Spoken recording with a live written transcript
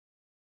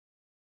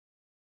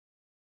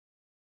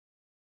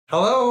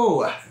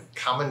Hello,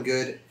 Common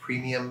Good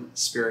Premium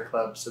Spirit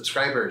Club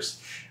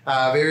subscribers.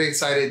 Very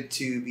excited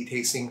to be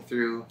tasting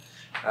through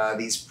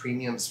these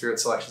premium spirit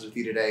selections with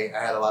you today.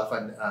 I had a lot of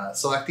fun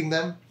selecting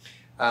them.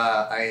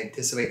 I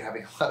anticipate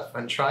having a lot of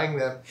fun trying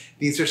them.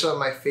 These are some of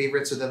my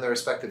favorites within their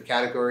respective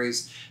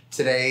categories.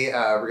 Today,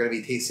 we're going to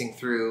be tasting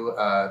through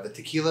the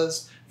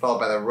tequilas, followed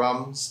by the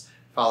rums,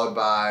 followed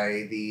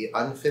by the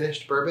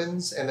unfinished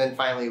bourbons, and then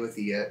finally with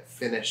the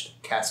finished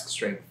cask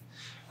strength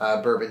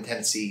bourbon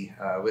Tennessee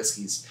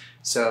whiskeys.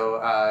 So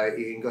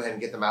you can go ahead and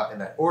get them out in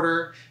that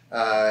order,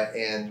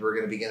 and we're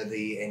going to begin with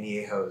the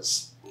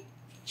Añejos.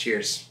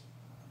 Cheers.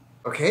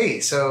 Okay,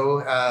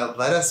 so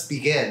let us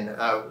begin.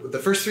 The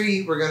first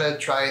three we're going to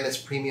try in this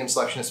premium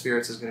selection of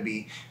spirits is going to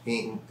be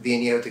the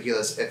Añejo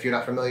tequilas. If you're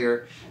not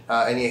familiar,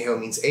 Añejo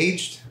means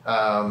aged,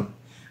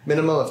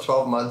 minimum of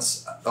 12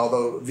 months,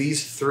 although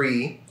these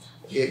three,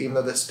 even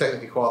though this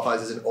technically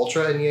qualifies as an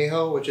ultra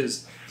Añejo, which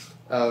is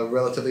a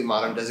relatively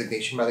modern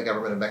designation by the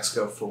government of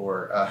Mexico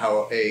for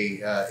how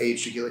a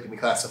aged tequila can be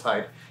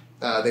classified.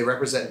 They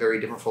represent very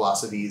different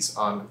philosophies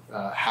on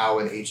how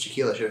an aged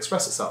tequila should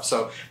express itself.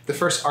 So the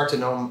first Arte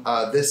Nome,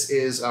 this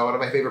is one of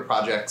my favorite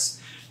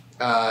projects.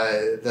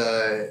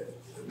 The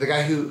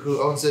guy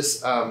who owns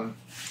this,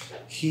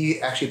 he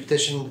actually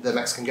petitioned the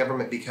Mexican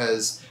government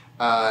because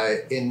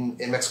in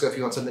Mexico, if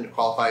you want something to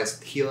qualify as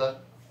tequila,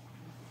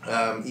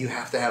 you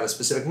have to have a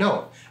specific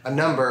note, a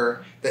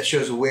number that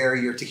shows where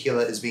your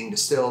tequila is being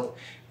distilled.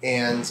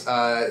 And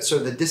so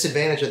the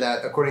disadvantage of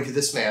that, according to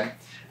this man,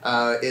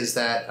 is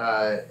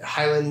that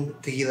Highland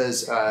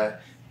tequilas,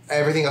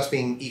 everything else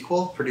being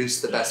equal,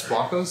 produce the best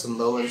Blancos, and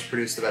Lowlands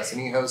produce the best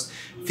Añejos.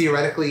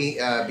 Theoretically,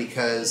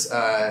 because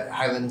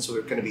Highlands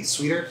are going to be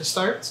sweeter to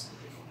start,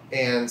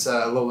 and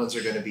Lowlands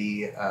are going to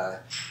be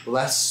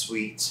less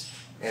sweet.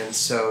 And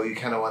so you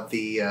kind of want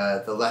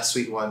the less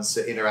sweet ones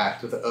to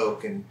interact with the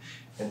oak and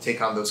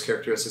take on those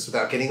characteristics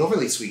without getting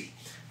overly sweet.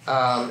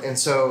 And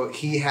so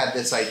he had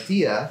this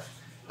idea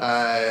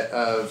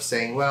of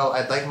saying, well,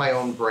 I'd like my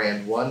own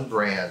brand, one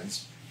brand,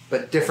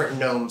 but different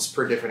nomes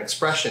per different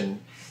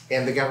expression.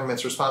 And the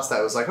government's response to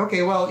that was like,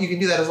 okay, well, you can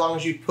do that as long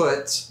as you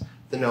put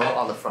the note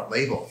on the front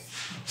label.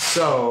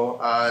 So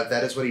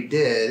that is what he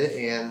did.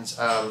 And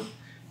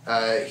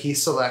he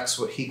selects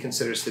what he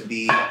considers to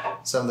be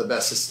some of the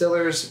best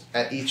distillers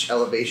at each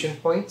elevation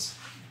point.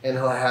 And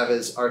he'll have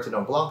his Arte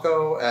Nome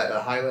Blanco at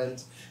a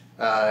Highland,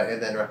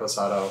 and then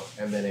Reposado,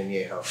 and then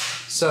Añejo.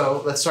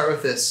 So let's start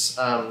with this.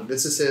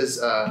 This is his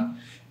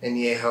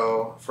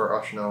Añejo for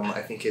Arte Nome.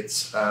 I think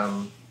it's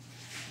going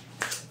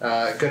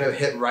to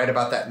hit right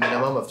about that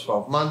minimum of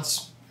 12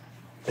 months.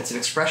 It's an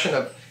expression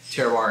of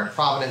terroir and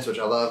provenance, which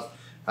I love.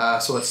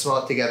 So let's smell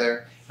it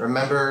together.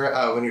 Remember,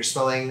 when you're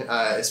smelling,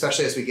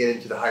 especially as we get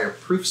into the higher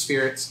proof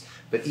spirits,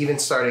 but even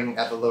starting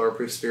at the lower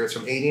proof spirits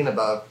from 80 and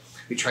above,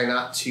 we try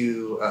not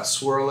to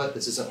swirl it.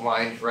 This isn't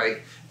wine, right?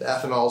 The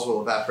ethanols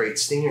will evaporate,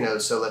 sting your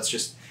nose, so let's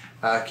just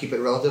keep it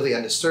relatively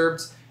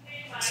undisturbed.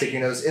 Stick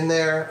your nose in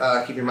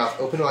there, keep your mouth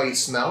open while you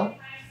smell.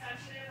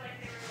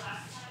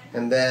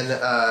 And then,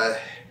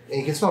 and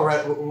you can smell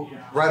right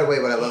away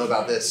what I love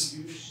about this.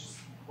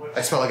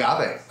 I smell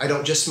agave. I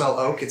don't just smell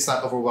oak, it's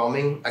not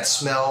overwhelming. I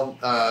smell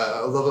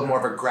a little bit more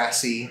of a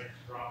grassy,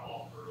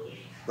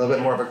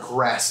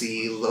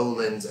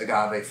 lowlands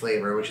agave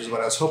flavor, which is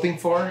what I was hoping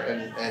for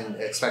and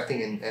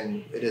expecting,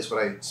 and it is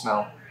what I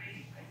smell.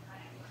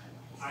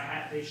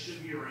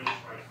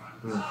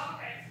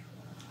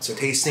 So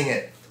tasting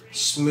it,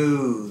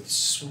 smooth,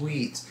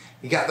 sweet.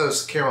 You got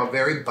those caramel,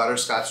 very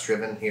butterscotch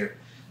driven here.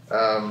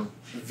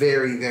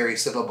 Very, very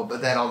sippable,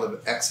 but then on the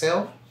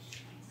exhale,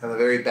 on the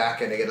very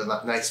back end, I get a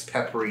nice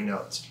peppery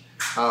note.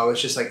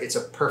 It's just like, it's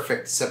a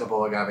perfect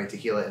sippable agave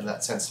tequila in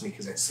that sense to me,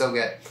 because I still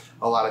get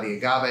a lot of the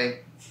agave,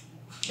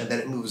 and then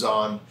it moves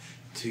on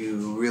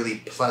to really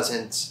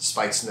pleasant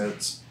spice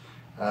notes,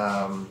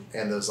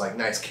 and those like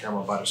nice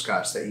caramel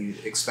butterscotch that you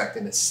expect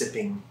in a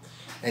sipping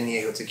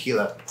Añejo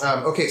tequila.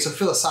 Okay, so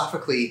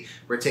philosophically,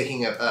 we're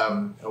taking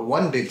a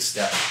one big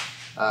step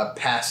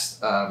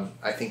past,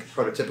 I think,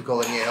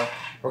 prototypical Añejo.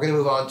 We're going to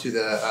move on to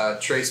the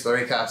Tres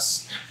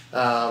Barricas,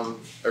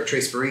 or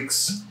Tres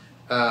Barriques.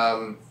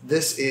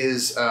 This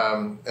is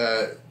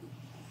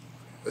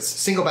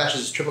single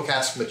batches, triple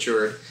cask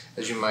matured,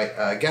 as you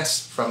might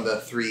guess from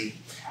the 3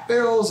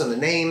 barrels and the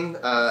name.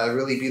 A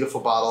really beautiful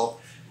bottle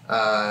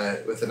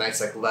with a nice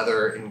like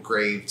leather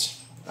engraved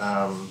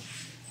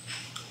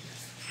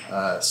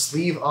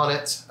sleeve on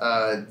it.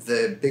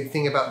 The big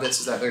thing about this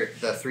is that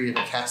the 3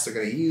 different casks they're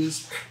going to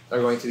use are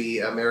going to be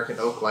American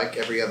oak, like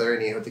every other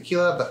Añejo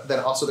tequila, but then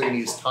also they're going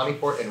to use tawny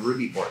port and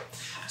ruby port.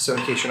 So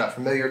in case you're not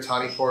familiar,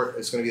 tawny port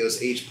is going to be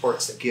those aged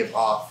ports that give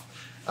off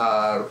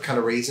kind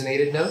of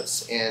raisinated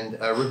notes, and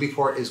ruby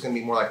port is going to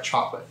be more like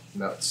chocolate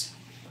notes.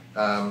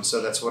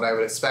 So that's what I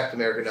would expect.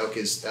 American oak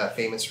is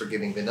famous for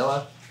giving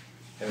vanilla,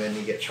 and then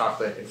you get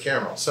chocolate and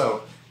caramel.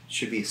 So it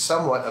should be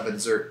somewhat of a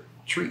dessert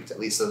treat, at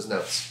least those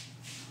notes.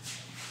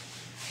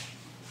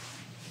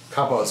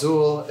 Campo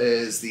Azul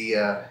is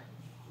the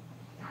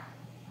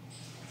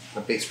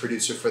base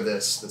producer for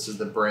this. This is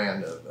the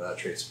brand of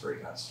Tres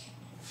Barricas.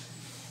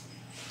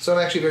 So I'm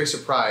actually very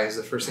surprised.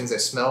 The first things I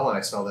smell when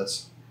I smell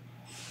this,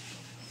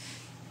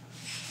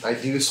 I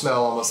do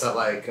smell almost that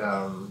like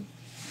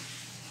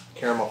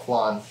caramel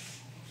flan.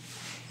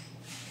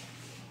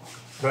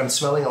 But I'm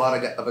smelling a lot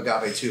of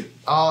agave too.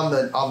 On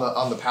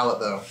the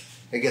palate though,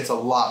 it gets a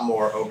lot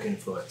more oak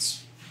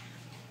influence.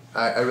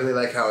 I really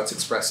like how it's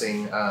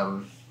expressing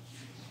the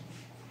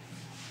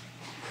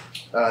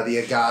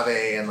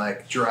agave and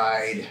like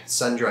dried,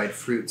 sun-dried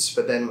fruits.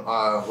 But then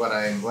when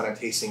I'm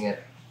tasting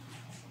it,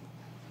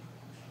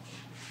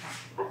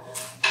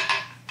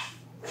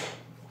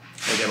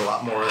 I get a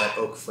lot more of that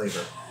oak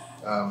flavor.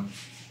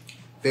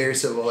 Very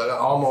simple. It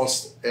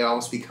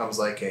almost becomes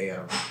like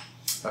a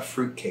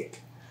fruit cake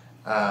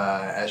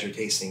as you're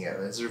tasting it.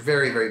 It's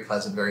very, very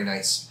pleasant, very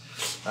nice.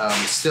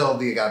 Still,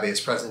 the agave is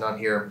present on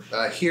here.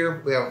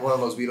 Here we have one of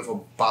those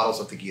beautiful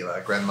bottles of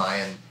tequila, Gran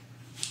Mayan.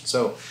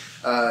 So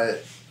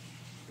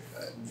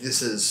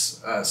this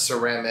is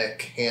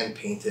ceramic, hand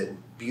painted,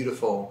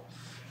 beautiful,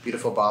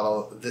 beautiful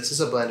bottle. This is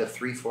a blend of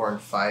 3, 4, and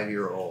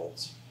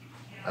 5-year-old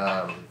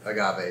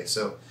agave.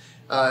 So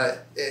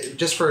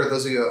just for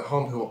those of you at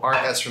home who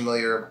aren't as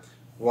familiar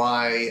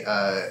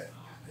why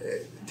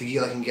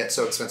tequila can get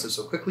so expensive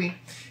so quickly,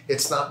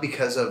 it's not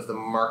because of the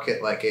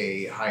market like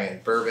a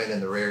high-end bourbon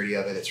and the rarity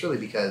of it. It's really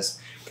because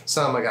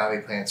some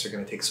agave plants are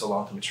going to take so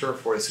long to mature,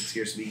 4 to 6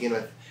 years to begin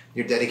with.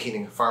 You're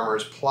dedicating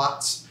farmers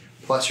plots,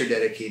 plus you're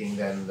dedicating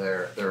them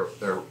their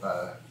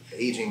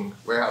aging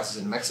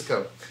warehouses in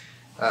Mexico.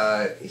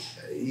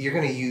 You're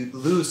going to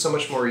lose so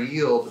much more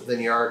yield than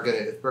you are going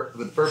to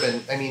with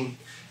bourbon. I mean,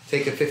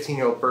 take a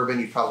 15-year-old bourbon,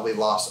 you probably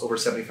lost over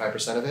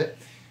 75% of it.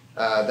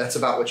 That's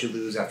about what you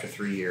lose after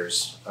 3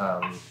 years,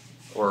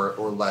 or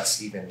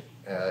less even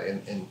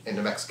in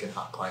a Mexican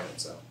hot climate.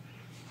 So,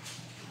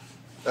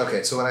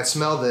 okay, so when I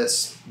smell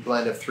this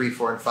blend of 3,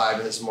 4, and 5,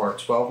 and this is more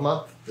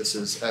 12-month. This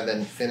is and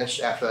then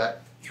finished after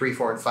that 3,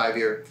 4, and 5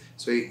 year.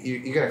 So you're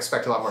going to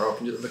expect a lot more oak.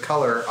 The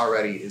color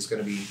already is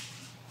going to be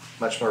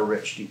much more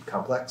rich, deep,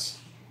 complex.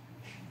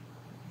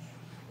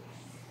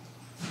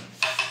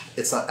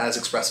 It's not as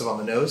expressive on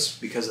the nose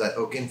because of that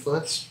oak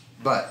influence,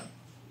 but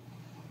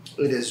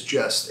it is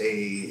just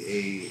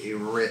a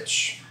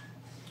rich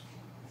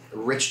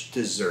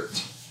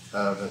dessert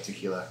of a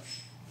tequila.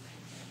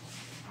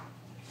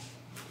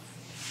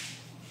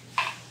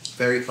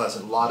 Very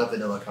pleasant, a lot of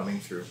vanilla coming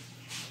through.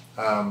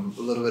 A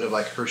little bit of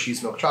like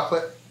Hershey's milk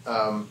chocolate,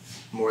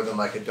 more than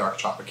like a dark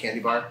chocolate candy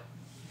bar.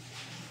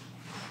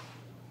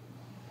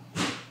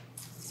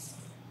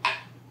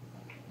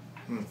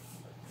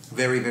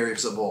 Very, very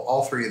visible.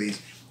 All three of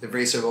these, they're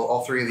very visible.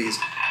 All three of these,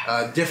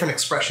 different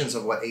expressions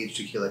of what aged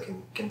tequila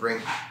can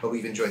bring, but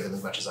we've enjoyed them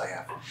as much as I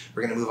have.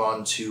 We're going to move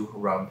on to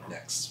rum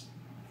next.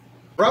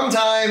 Rum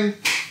time!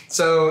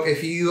 So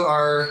if you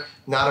are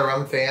not a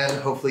rum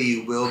fan, hopefully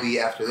you will be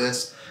after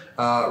this.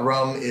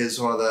 Rum is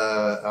one of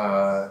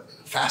the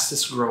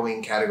fastest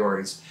growing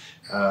categories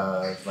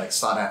of like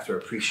sought after,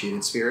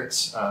 appreciated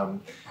spirits.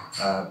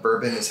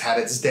 Bourbon has had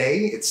its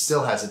day. It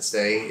still has its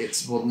day.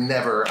 It will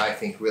never, I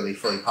think, really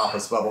fully pop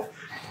its bubble.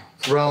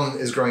 Rum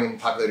is growing in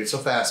popularity so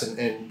fast,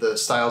 and the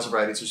styles and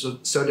varieties are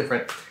so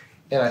different.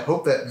 And I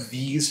hope that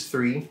these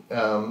three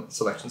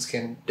selections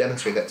can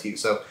demonstrate that to you.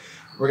 So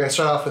we're going to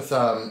start off with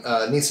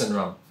Niçan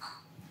rum.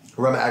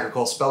 Rum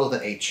agricole, spelled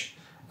with an H.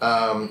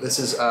 This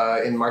is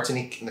in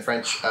Martinique in the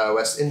French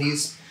West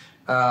Indies.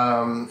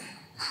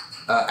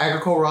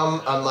 Agricole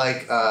rum,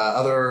 unlike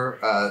other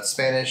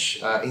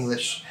Spanish,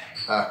 English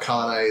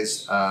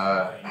colonized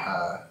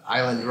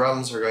island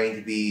rums, are going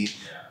to be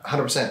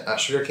 100%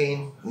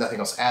 sugarcane, nothing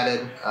else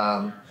added.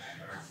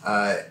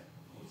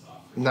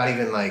 Not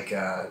even like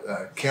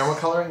caramel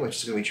coloring, which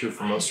is going to be true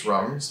for most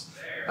rums.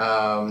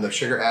 No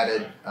sugar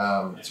added.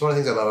 It's one of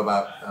the things I love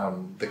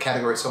about the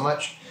category so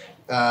much.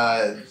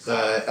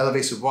 The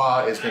Élevé sous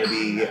bois is going to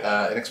be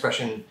an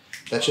expression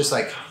that's just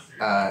like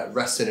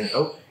rested in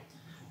oak.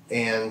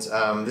 And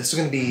this is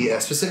going to be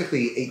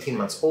specifically 18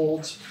 months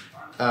old.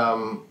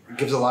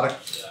 Gives a lot of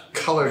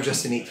color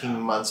just in 18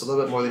 months, a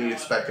little bit more than you'd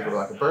expect to go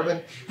like a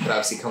bourbon, but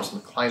obviously comes from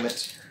the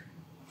climate.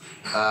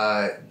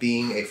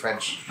 Being a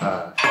French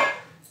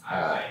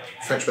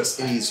West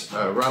Indies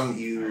rum,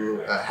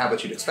 you have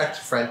what you'd expect,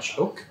 French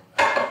oak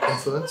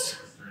influence.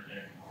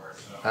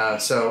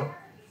 So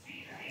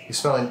you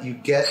smell and you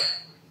get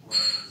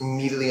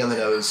immediately on the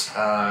nose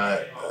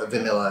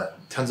vanilla,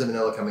 tons of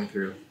vanilla coming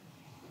through.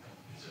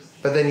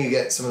 But then you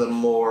get some of the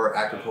more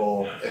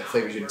agricole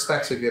flavors you'd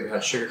expect. So if you ever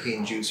had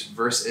sugarcane juice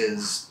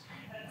versus,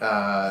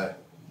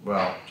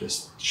 well,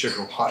 just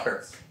sugar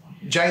water.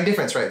 Giant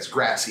difference, right? It's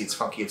grassy, it's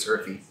funky, it's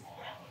earthy.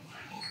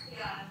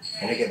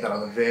 And I get that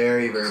on the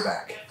very, very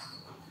back.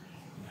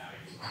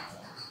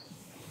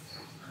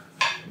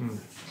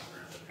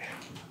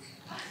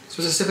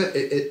 So as I sip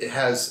it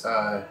has,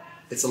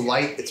 it's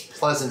light, it's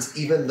pleasant,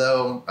 even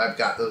though I've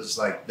got those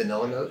like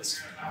vanilla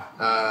notes.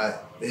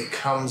 It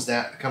comes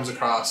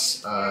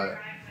across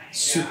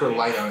super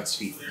light on its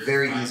feet,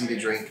 very easy to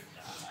drink.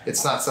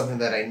 It's not something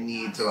that I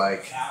need to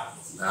like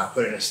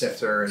put in a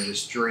snifter and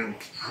just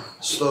drink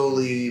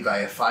slowly by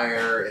a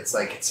fire. It's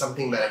like it's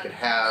something that I could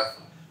have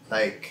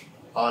like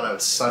on a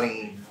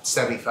sunny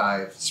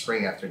 75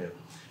 spring afternoon.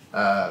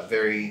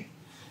 Very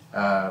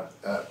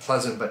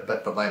pleasant,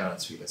 but light on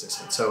its feet, as I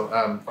said. So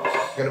we're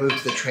going to move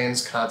to the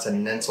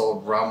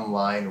Transcontinental Rum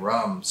Line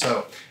rum.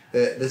 So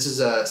this is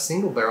a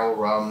single barrel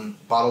rum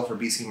bottled for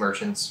BC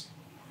merchants,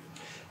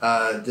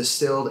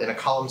 distilled in a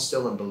column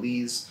still in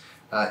Belize,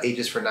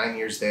 ages for 9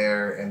 years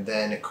there, and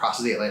then it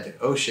crosses the Atlantic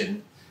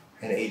Ocean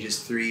and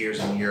ages 3 years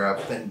in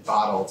Europe, then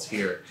bottled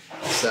here.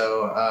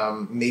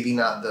 So maybe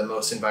not the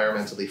most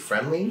environmentally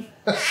friendly,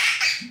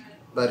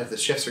 but if the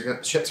ships are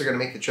going to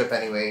make the trip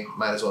anyway,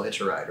 might as well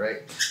hitch a ride,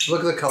 right?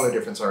 Look at the color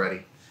difference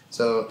already.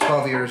 So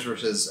 12 years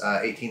versus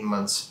 18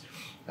 months.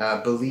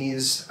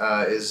 Belize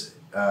is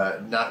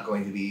not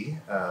going to be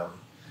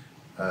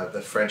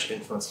the French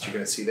influence that you're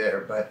going to see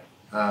there, but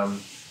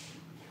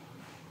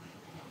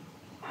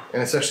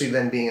and especially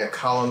then being a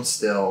column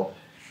still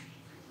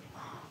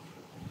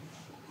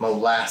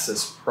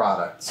molasses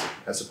product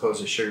as opposed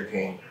to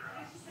sugarcane.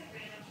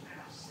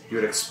 You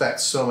would expect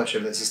so much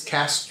of this. This is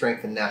cask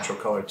strength and natural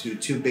color,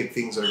 two big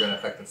things that are going to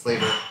affect the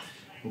flavor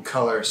and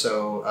color.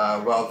 So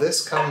while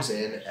this comes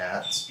in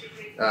at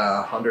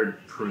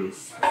 100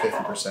 proof,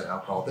 50%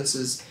 alcohol, this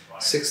is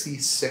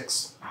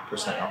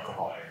 66%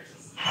 alcohol.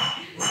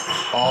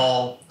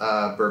 All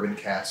bourbon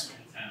cask.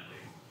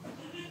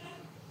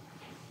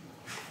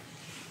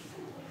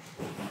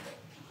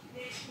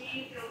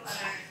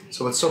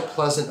 So what's so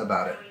pleasant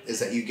about it is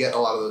that you get a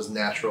lot of those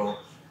natural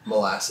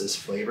molasses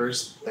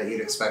flavors that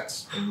you'd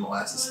expect in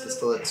molasses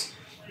distillates.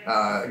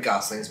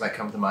 Goslings might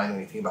come to mind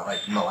when you think about like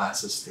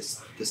molasses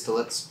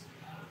distillates.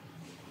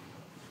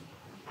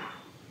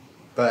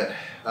 But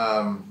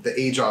the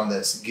age on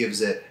this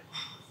gives it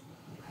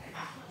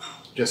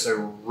just a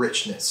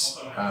richness.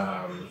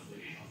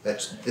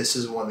 This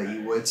is one that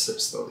you would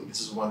sip slowly.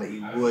 This is one that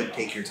you would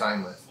take your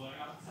time with,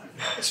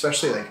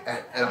 especially like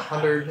at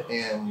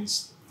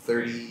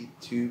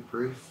 132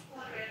 proof.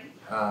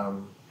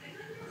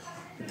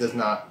 It does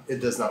not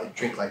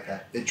drink like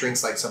that. It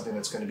drinks like something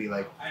that's going to be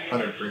like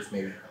 100 proof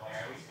maybe.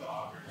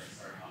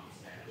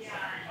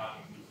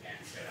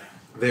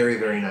 Very,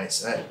 very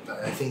nice.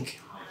 I think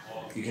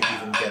you can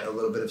even get a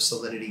little bit of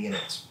salinity in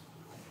it.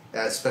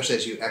 Especially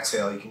as you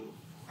exhale, you can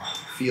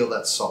feel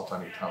that salt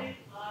on your tongue.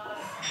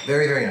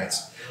 Very, very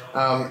nice.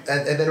 And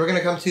then we're going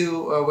to come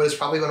to what is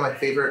probably one of my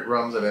favorite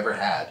rums I've ever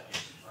had.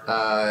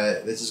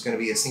 This is going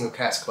to be a single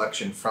cask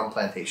collection from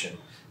Plantation.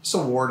 It's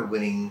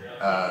award-winning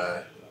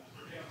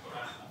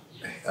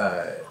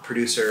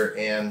producer,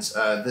 and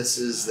this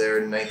is their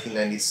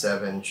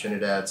 1997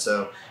 Trinidad.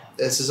 So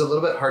this is a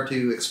little bit hard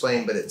to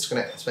explain, but it's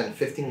going to spend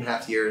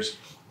 15.5 years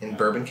in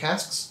bourbon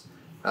casks,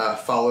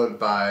 followed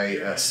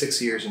by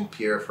 6 years in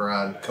Pierre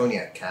Ferrand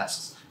cognac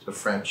casks, so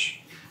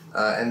French,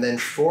 and then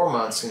 4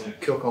 months in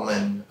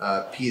Kilchoman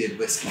peated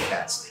whiskey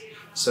casks.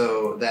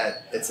 So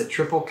that it's a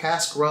triple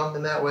cask rum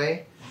in that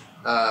way,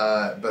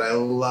 but I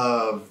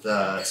love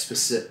the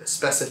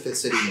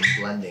specificity in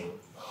blending.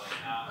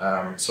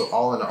 So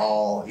all in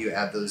all, you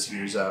add those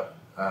years up,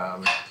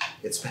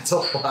 it spends a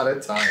lot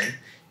of time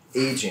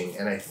aging,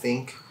 and I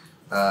think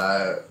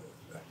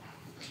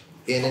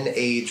in an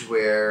age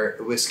where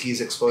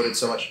whiskey's exploded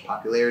so much in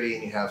popularity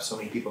and you have so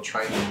many people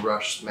trying to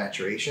rush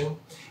maturation,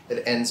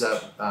 it ends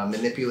up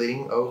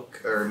manipulating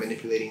oak or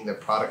manipulating the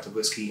product of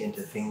whiskey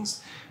into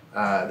things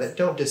that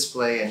don't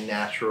display a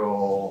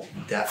natural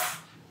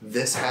depth.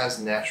 This has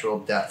natural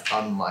depth,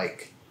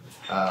 unlike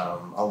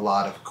a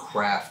lot of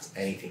craft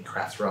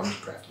rum,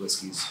 craft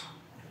whiskeys.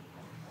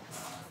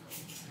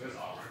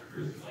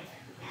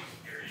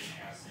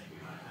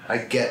 I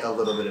get a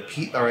little bit of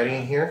peat already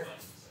in here.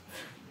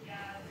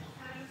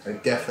 I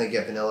definitely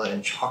get vanilla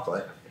and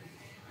chocolate.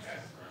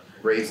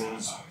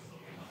 Raisins.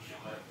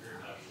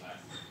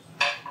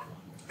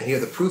 And here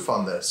the proof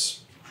on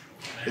this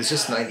is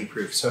just 90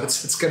 proof. So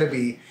it's going to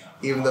be,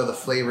 even though the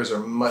flavors are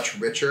much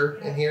richer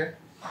in here,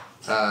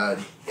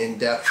 in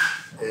depth,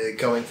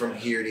 going from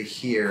here to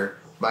here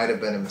might have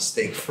been a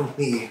mistake for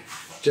me,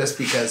 just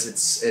because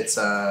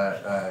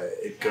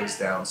it goes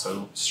down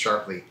so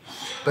sharply.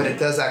 But it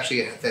does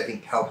actually, I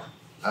think, help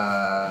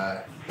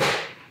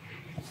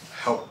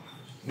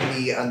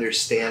me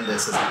understand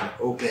this as an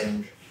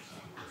open,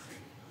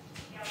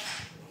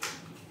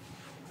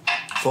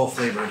 full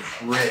flavored,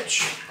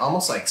 rich,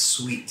 almost like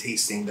sweet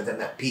tasting, but then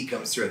that peat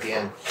comes through at the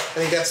end. I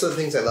think that's one of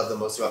the things I love the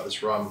most about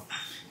this rum,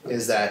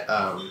 is that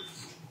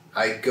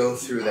I go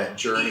through that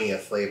journey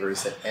of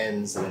flavors that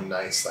ends in a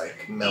nice,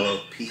 like, mellow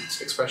peat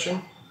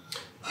expression.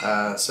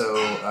 So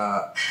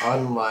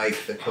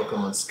unlike the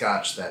Kilchoman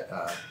Scotch that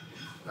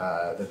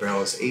the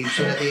barrel is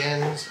aged in at the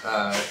end,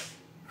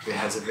 it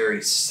has a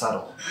very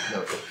subtle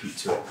note of peat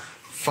to it,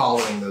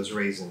 following those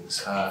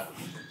raisins.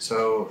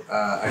 So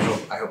I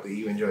hope that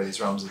you enjoy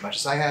these rums as much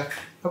as I have.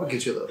 I hope it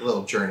gives you a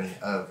little journey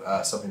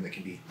of something that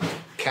can be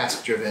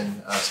cask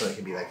driven, so that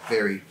can be like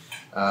very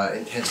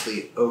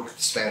intensely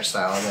oaked Spanish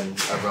style, and then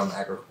a rum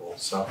agricole.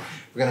 So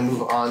we're going to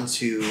move on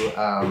to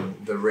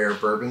the rare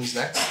bourbons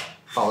next,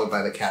 followed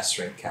by the cask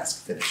strength,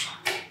 cask finish.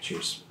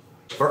 Cheers.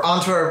 We're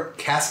on to our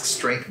cask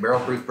strength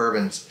barrel proof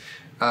bourbons.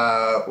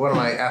 One of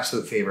my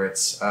absolute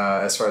favorites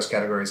as far as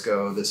categories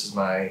go. This is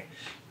my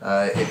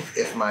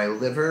if my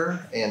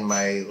liver and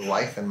my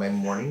life and my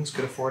mornings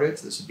could afford it,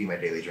 this would be my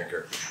daily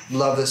drinker.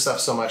 Love this stuff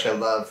so much. I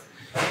love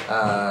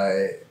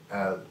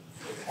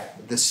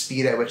the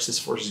speed at which this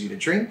forces you to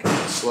drink,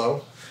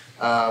 slow.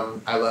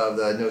 I love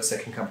the notes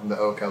that can come from the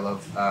oak. I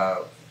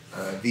love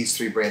these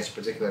three brands in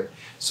particular.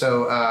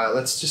 So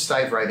let's just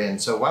dive right in.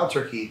 So Wild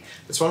Turkey,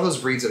 it's one of those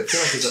breeds that I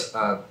feel like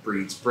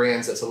is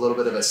brands that's a little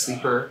bit of a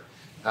sleeper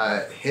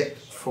hit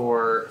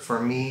for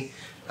me.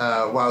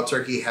 Wild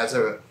Turkey has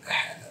a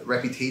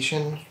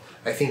reputation,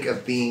 I think,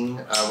 of being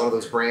one of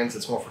those brands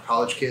that's more for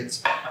college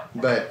kids,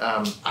 but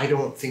I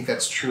don't think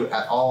that's true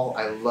at all.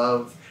 I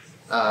love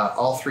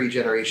all three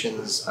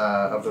generations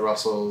of the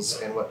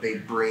Russells and what they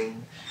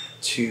bring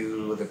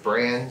to the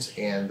brand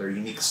and their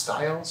unique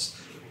styles.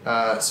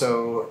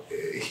 So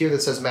here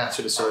that says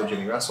Master Distiller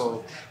Jimmy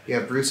Russell. You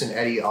have Bruce and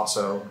Eddie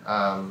also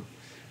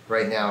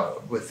right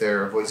now with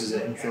their voices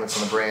and influence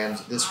on the brand.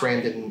 This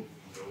brand didn't,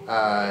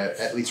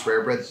 at least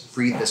Rare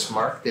Breed, this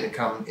mark didn't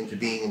come into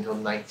being until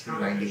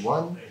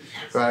 1991,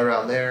 right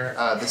around there.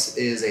 This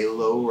is a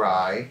low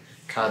rye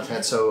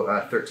content, so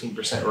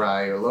 13%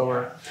 rye or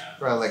lower,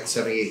 around like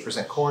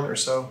 78% corn or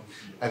so.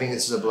 I think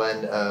this is a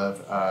blend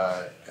of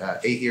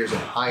 8 years and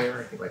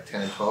higher. I think like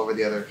 10 and 12 are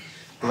the other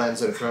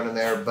blends that are thrown in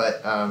there.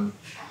 But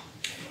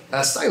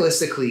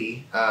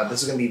stylistically,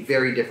 this is going to be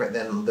very different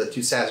than the two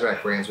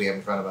Sazerac brands we have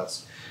in front of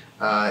us.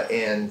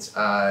 And it's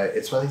one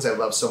of the things I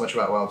love so much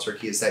about Wild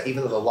Turkey is that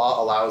even though the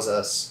law allows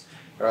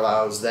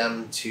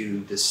them to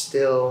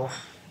distill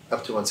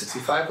up to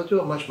 165, they'll do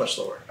it much, much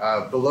lower,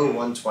 below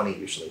 120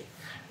 usually.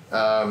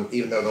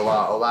 Even though the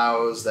law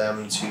allows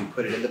them to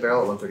put it in the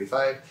barrel at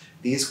 135,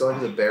 these go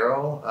into the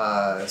barrel,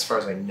 as far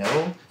as I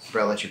know, the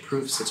barrel entry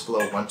proof sits below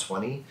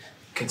 120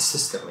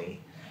 consistently,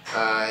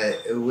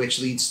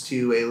 which leads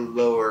to a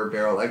lower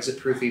barrel exit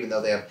proof. Even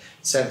though they have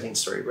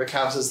 17-story rick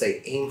houses,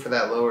 they aim for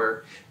that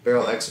lower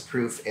barrel exit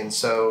proof. And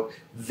so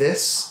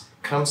this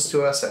comes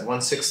to us at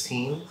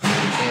 116,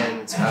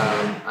 and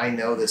I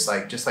know this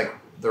just like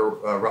the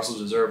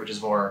Russell's Reserve, which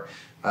is more,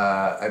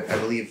 I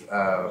believe,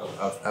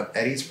 of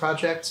Eddie's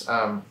project.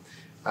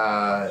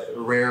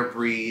 Rare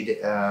Breed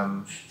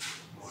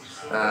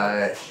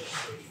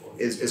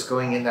is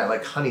going in that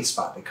like honey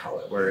spot, they call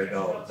it, where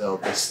they'll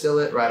distill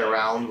it right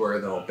around, where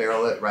they'll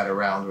barrel it right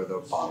around, where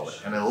they'll bottle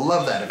it, and I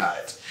love that about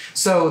it.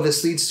 So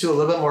this leads to a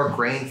little bit more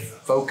grain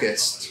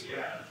focused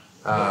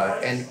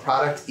end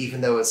product, even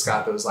though it's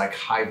got those like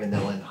high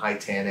vanillin, high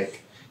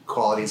tannic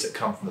qualities that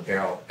come from the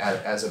barrel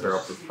as a barrel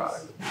proof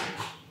product.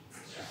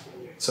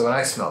 So when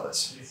I smell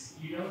this,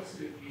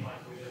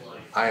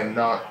 I'm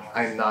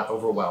not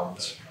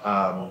overwhelmed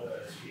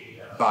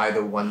by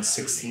the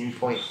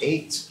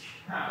 116.8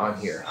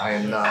 on here. I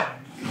am not.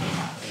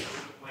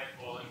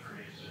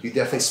 You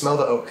definitely smell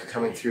the oak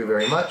coming through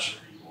very much,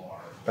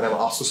 but I'm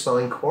also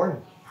smelling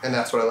corn, and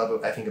that's what I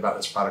love. I think about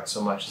this product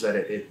so much is that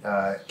it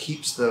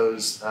keeps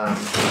those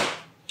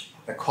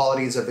the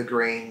qualities of the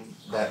grain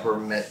that were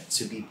meant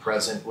to be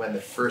present when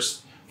the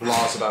first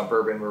laws about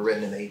bourbon were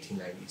written in the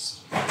 1890s.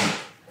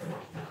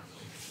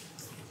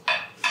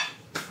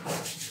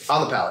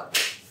 On the palate,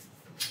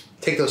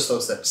 take those slow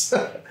sips.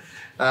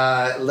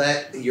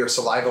 Let your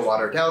saliva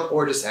water down,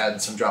 or just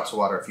add some drops of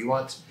water if you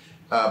want.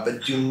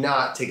 But do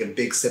not take a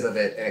big sip of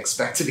it and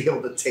expect to be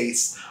able to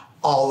taste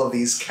all of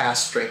these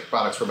cast strength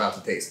products we're about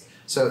to taste.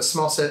 So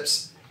small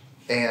sips,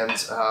 and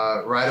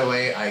right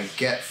away I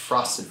get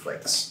frosted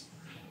flakes.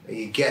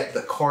 You get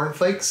the corn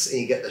flakes and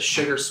you get the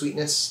sugar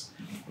sweetness,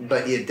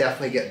 but you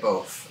definitely get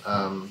both.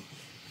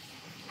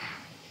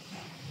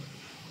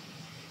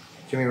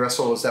 Jimmy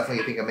Russell was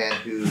definitely, I think, a man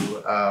who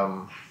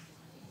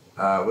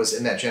was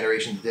in that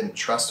generation that didn't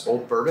trust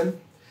old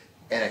bourbon,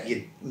 and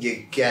you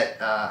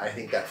get, I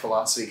think, that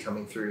philosophy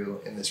coming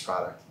through in this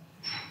product.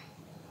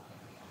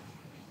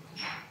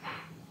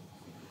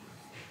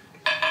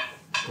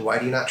 Why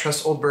do you not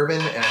trust old bourbon?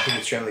 And I think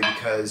it's generally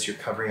because you're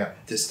covering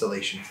up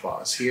distillation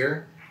flaws.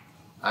 Here,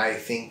 I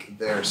think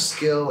their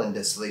skill and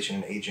distillation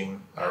and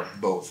aging are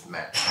both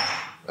matched.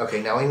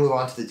 Okay, now we move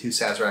on to the two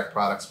Sazerac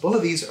products. Both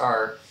of these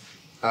are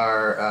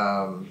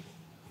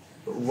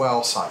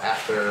well sought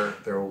after,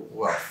 they're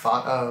well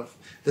thought of.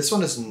 This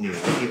one is new,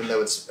 even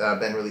though it's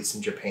been released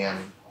in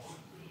Japan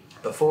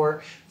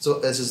before. So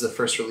this is the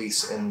first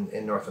release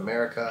in North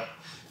America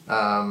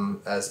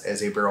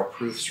as a barrel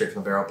proof, straight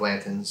from the barrel,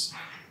 Blanton's.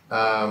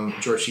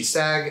 George C.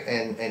 Stagg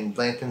and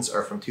Blanton's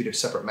are from two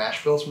separate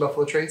mash bills from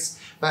Buffalo Trace.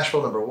 Mash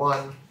bill number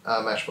 1,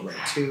 mash bill number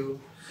 2.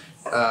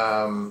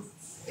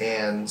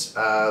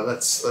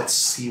 Let's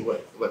see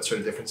what sort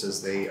of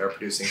differences they are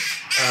producing.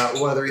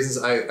 One of the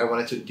reasons I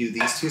wanted to do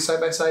these two side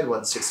by side,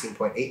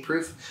 116.8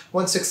 proof,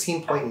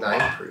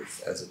 116.9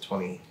 proof as a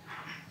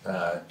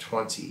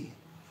 2020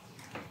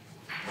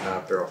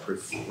 barrel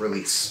proof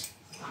release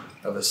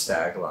of the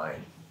Stagg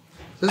line.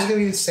 So this is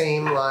going to be the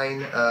same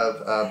line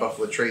of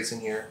Buffalo Trace in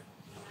here,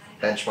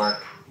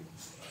 Benchmark.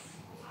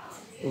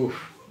 Ooh,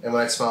 and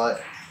when I smell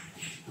it,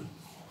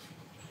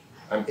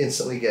 I'm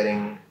instantly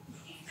getting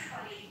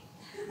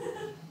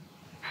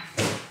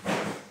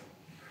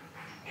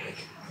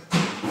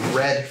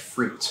red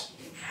fruit.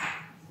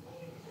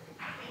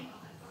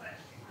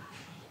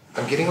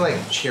 I'm getting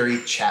like cherry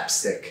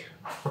chapstick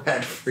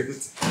red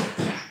fruit.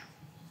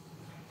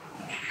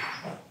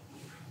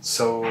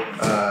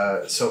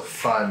 So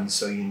fun,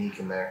 so unique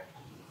in there.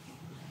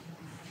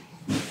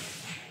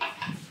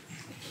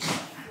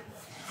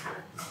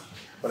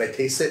 When I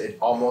taste it, it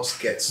almost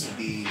gets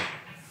me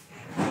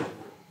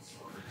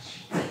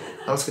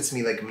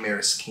like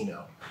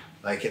maraschino.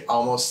 Like it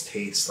almost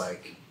tastes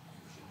like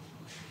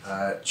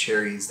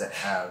cherries that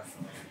have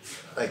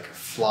like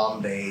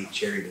flambe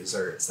cherry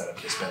desserts that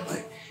have just been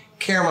like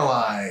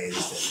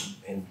caramelized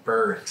and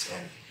burnt,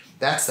 and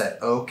that's that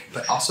oak,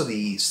 but also the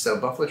yeast. So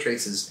Buffalo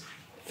Trace is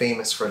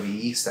famous for the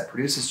yeast that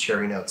produces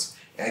cherry notes,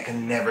 and I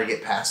can never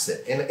get past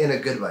it in a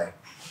good way.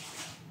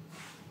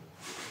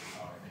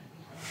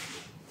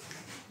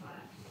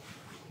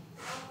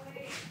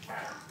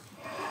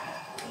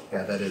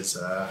 Yeah, that is.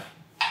 I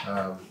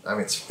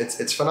mean,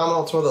 it's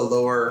phenomenal. It's one of the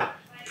lower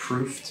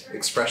proofed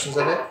expressions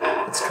of it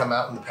that's come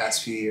out in the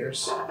past few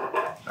years.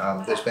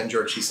 There's been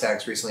George C.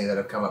 Staggs recently that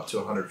have come up to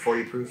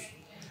 140 proof,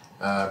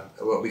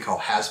 what we call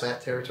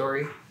hazmat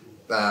territory.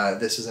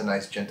 This is a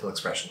nice gentle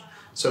expression.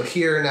 So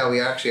here now we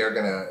actually are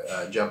going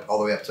to jump all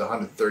the way up to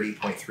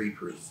 130.3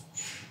 proof.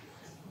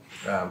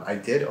 I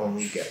did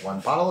only get one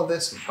bottle of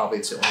this, and probably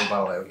it's the only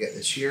bottle I would get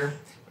this year.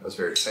 I was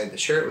very excited to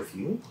share it with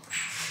you.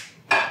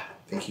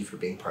 Thank you for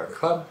being part of the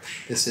club.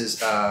 This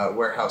is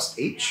Warehouse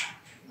H,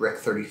 Rec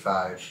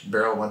 35,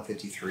 Barrel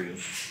 153,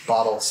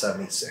 Bottle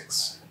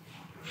 76.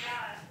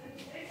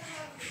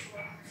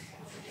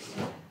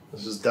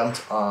 This was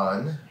dumped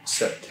on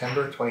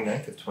September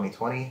 29th of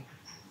 2020.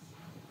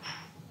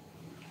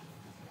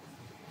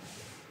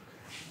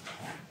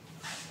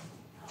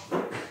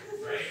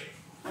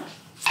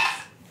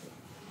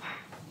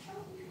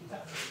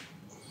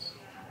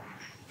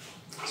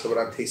 So what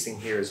I'm tasting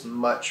here is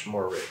much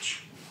more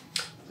rich.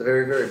 It's a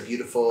very, very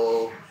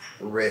beautiful,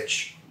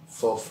 rich,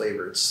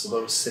 full-flavored,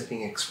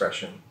 slow-sipping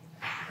expression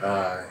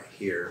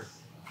here.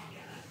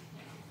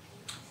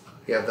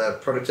 You have the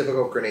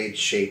prototypical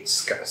grenade-shaped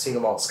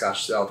single malt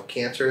Scotch style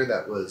decanter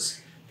that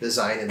was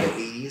designed in the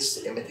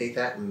 80s to imitate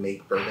that and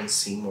make bourbon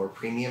seem more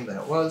premium than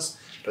it was.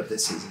 But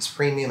this is as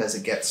premium as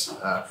it gets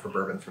for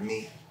bourbon for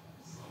me.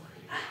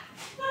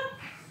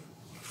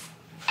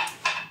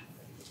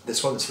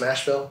 This one, the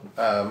Smash Bill,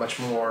 much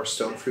more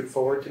stone fruit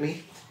forward to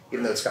me,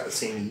 even though it's got the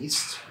same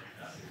yeast.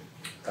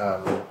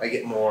 I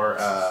get more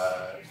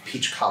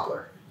peach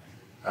cobbler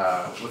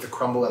with a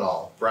crumble and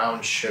all,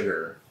 brown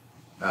sugar,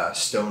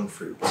 stone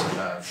fruit.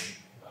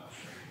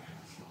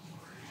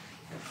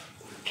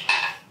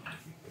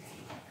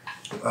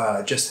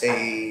 Just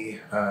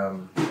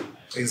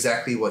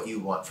exactly what you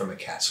want from a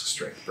cask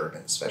strength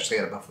bourbon, especially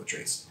at a Buffalo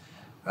Trace.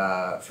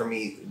 For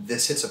me,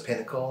 this hits a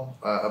pinnacle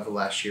of the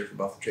last year for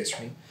Buffalo Trace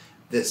for me.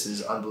 This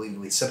is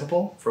unbelievably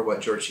sippable for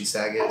what George C.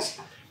 Stagg is.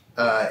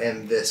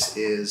 And this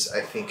is, I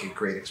think, a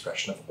great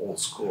expression of old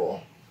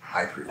school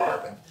high proof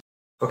bourbon.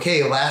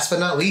 Okay, last but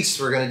not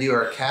least, we're going to do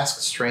our cask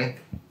strength,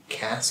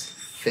 cask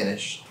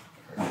finished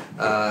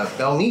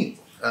Belle Meade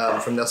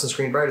from Nelson's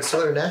Greenbrier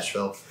Distillery in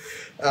Nashville.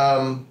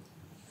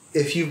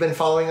 If you've been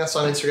following us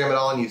on Instagram at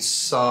all and you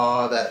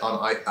saw that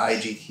on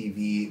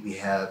IGTV, we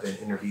have an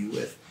interview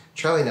with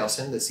Charlie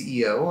Nelson, the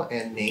CEO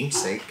and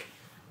namesake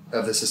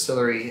of this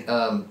distillery.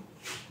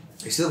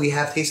 You see that we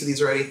have tasted these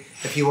already.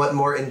 If you want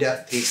more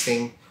in-depth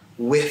tasting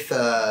with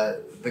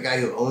the guy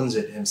who owns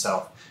it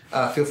himself,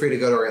 feel free to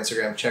go to our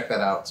Instagram, check that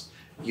out.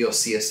 You'll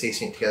see us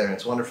tasting it together and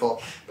it's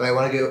wonderful. But I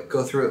want to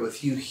go through it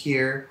with you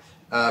here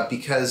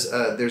because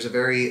there's a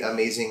very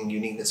amazing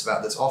uniqueness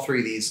about this. All three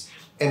of these,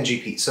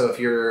 MGP. So if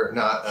you're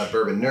not a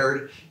bourbon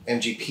nerd,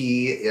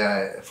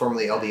 MGP,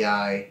 formerly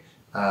LDI,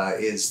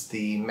 is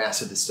the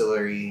massive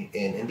distillery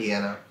in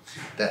Indiana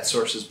that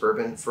sources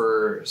bourbon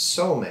for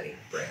so many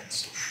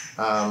brands.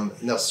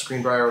 Nelson's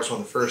Greenbrier was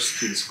one of the first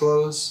to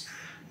disclose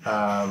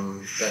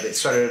that they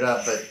started it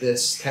up, but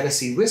this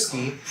Tennessee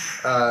whiskey,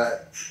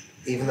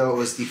 even though it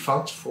was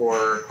defunct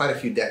for quite a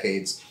few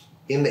decades,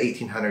 in the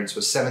 1800s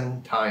was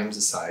 7 times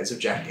the size of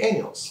Jack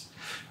Daniel's.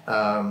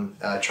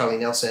 Charlie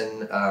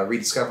Nelson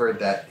rediscovered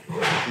that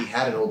he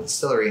had an old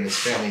distillery in his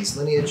family's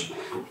lineage,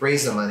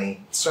 raised the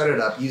money, started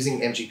up using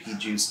MGP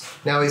juice.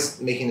 Now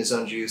he's making his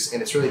own juice,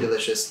 and it's really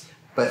delicious.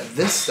 But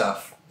this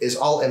stuff is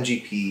all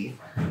MGP,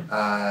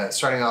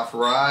 starting off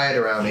right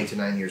around 8 to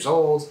 9 years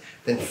old,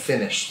 then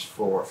finished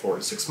for 4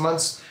 to 6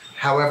 months.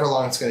 However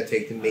long it's going to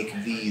take to make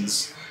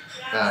these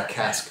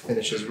cask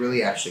finishes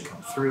really actually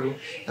come through.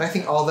 And I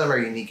think all of them are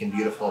unique and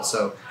beautiful.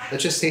 So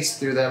let's just taste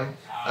through them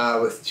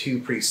with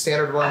 2 pretty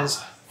standard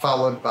ones,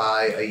 followed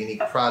by a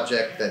unique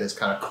project that is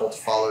kind of cult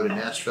followed in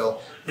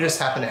Nashville. We just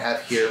happen to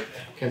have here.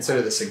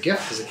 Consider this a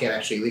gift because I can't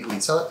actually legally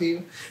sell it to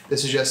you.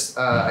 This is just,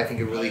 I think,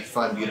 a really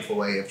fun, beautiful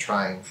way of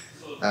trying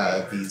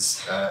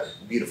these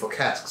beautiful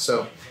casks.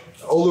 So,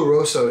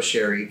 Oloroso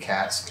sherry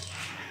cask.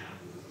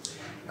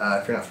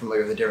 If you're not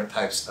familiar with the different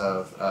types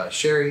of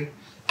sherry,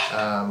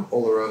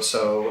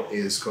 Oloroso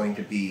is going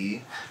to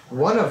be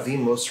one of the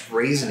most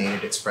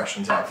raisinated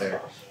expressions out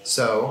there.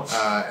 So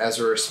as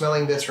we're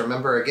smelling this,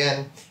 remember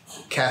again,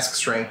 cask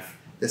strength.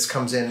 This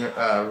comes in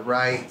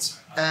right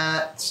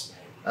at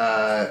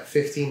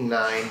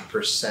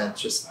 59%,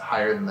 just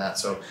higher than that,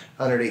 so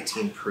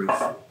 118 proof.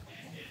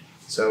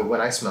 So when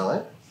I smell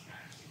it,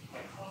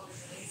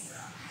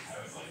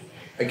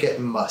 I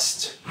get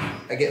must.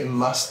 I get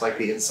must like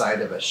the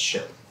inside of a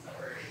ship.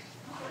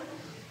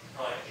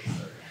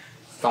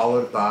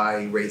 Followed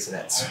by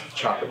raisinets,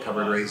 chocolate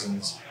covered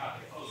raisins.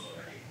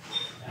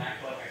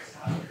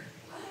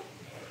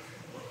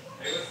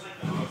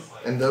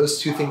 And those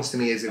two things to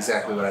me is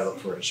exactly what I look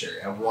for in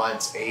sherry. I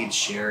want aged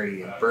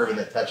sherry and bourbon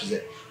that touches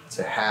it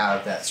to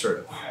have that sort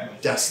of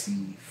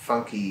dusty,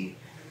 funky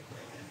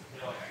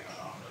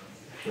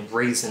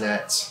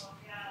raisinette.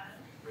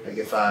 Like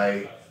if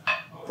I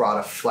brought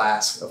a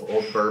flask of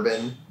old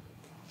bourbon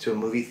to a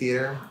movie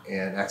theater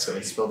and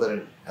accidentally spilled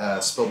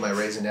my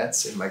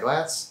raisinets in my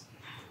glass,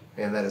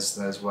 and that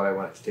is what I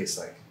want it to taste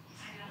like.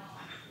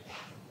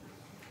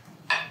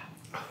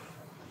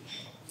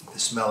 The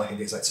smell I can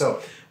taste like.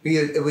 So we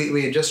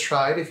had just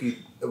tried, if you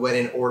went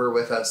in order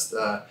with us,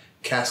 the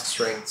cask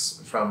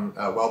strengths from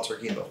Wild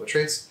Turkey and Buffalo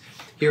Trace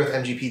here with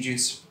MGP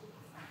Juice.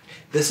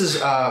 This is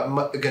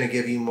going to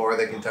give you more of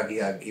the Kentucky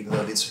hug, even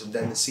though these are from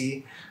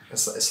Tennessee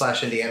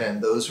 / Indiana,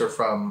 and those are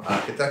from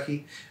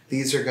Kentucky.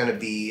 These are going to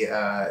be,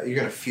 you're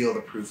going to feel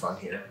the proof on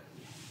here.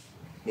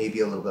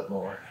 Maybe a little bit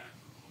more.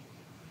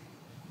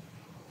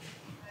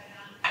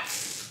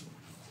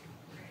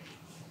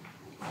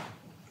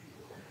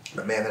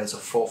 But man, that is a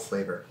full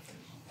flavor.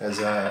 That is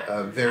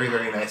very,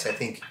 very nice. I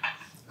think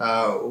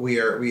we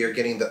are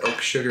getting the oak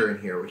sugar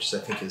in here, which I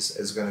think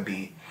is going to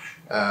be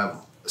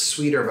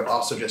sweeter, but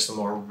also just a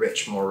more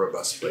rich, more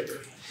robust flavor.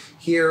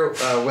 Here,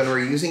 when we're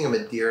using a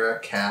Madeira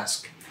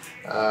cask,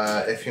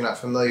 if you're not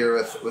familiar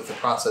with the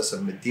process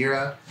of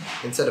Madeira,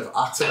 instead of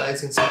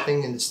oxidizing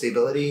something into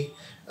stability,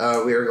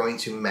 we are going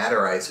to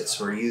maderize it.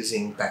 So we're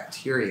using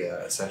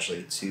bacteria,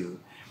 essentially, to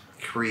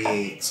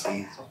create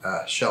a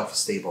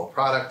shelf-stable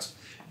product,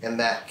 and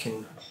that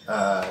can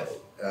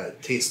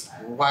taste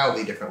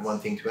wildly different one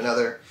thing to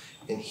another.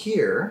 And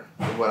here,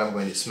 what I'm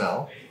going to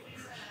smell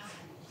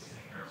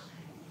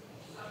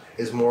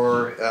is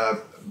more,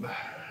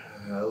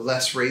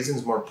 less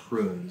raisins, more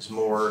prunes,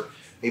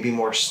 maybe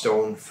more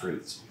stone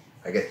fruit.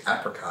 I get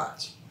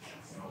apricot.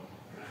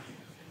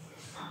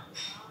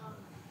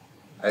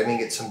 I even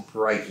get some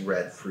bright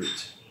red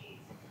fruit.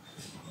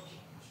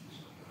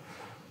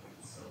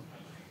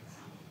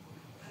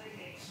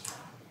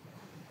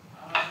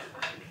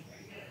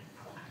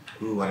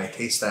 Ooh, when I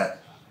taste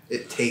that,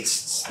 it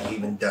tastes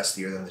even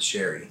dustier than the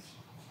sherry.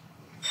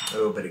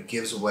 Oh, but it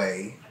gives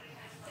way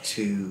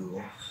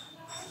to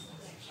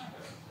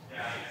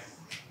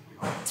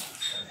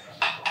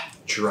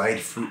dried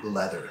fruit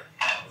leather.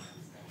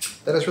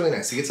 That is really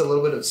nice. It gets a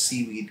little bit of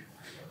seaweed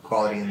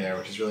quality in there,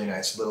 which is really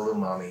nice. A little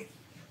umami.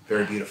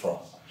 Very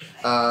beautiful.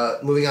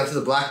 Moving on to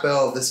the Black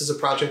Bell. This is a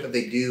project that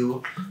they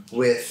do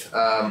with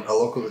a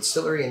local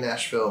distillery in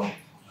Nashville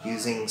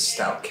using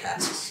stout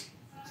casks.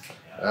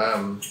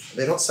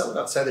 They don't sell it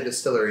outside the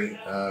distillery,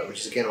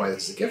 which is again why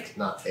this is a gift,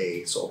 not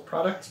a sold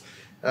product.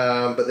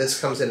 But this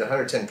comes in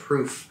 110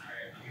 proof.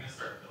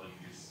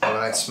 And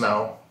when I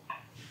smell,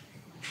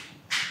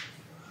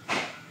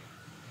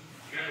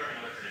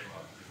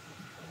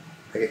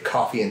 I get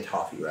coffee and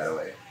toffee right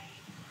away.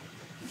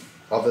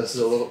 Although this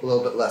is a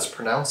little bit less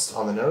pronounced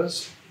on the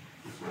nose.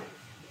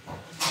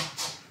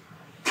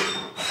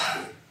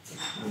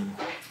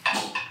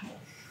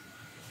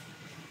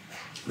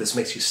 This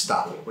makes you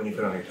stop when you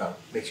put it on your tongue.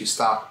 Makes you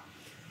stop,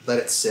 let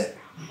it sit.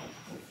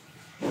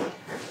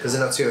 Because the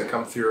notes here that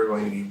come through are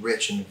going to be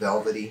rich and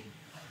velvety.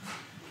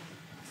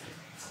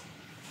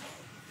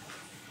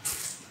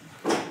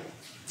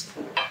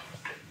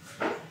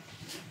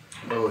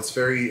 Oh, it's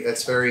very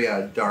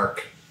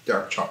dark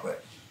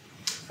chocolate,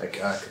 like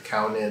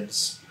cacao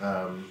nibs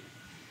and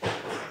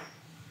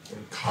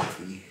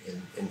coffee,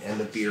 and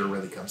the beer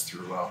really comes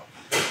through well.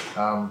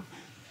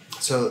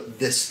 So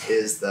this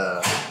is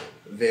the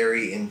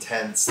very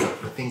intense, the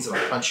things that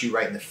will punch you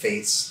right in the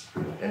face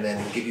and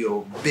then give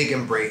you a big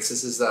embrace.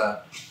 This is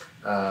the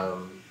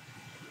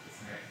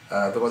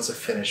ones to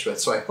finish with.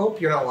 So I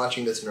hope you're not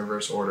watching this in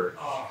reverse order,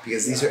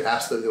 because these are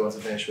absolutely the ones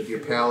to finish with. Your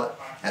palate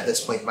at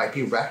this point might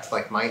be wrecked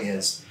like mine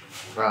is,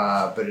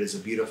 but it is a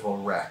beautiful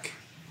wreck.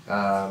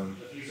 I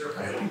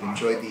hope you've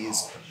enjoyed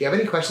these. If you have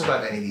any questions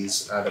about any of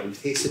these that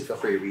we've tasted, feel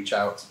free to reach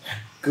out.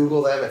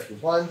 Google them if you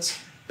want,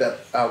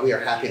 but we are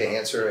happy to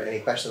answer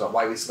any questions about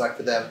why we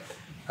selected them,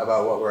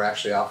 about what we're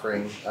actually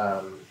offering.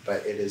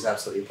 But it is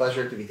absolutely a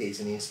pleasure to be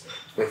tasting these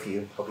with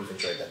you. Hope you've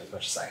enjoyed them as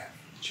much as I have.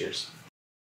 Cheers.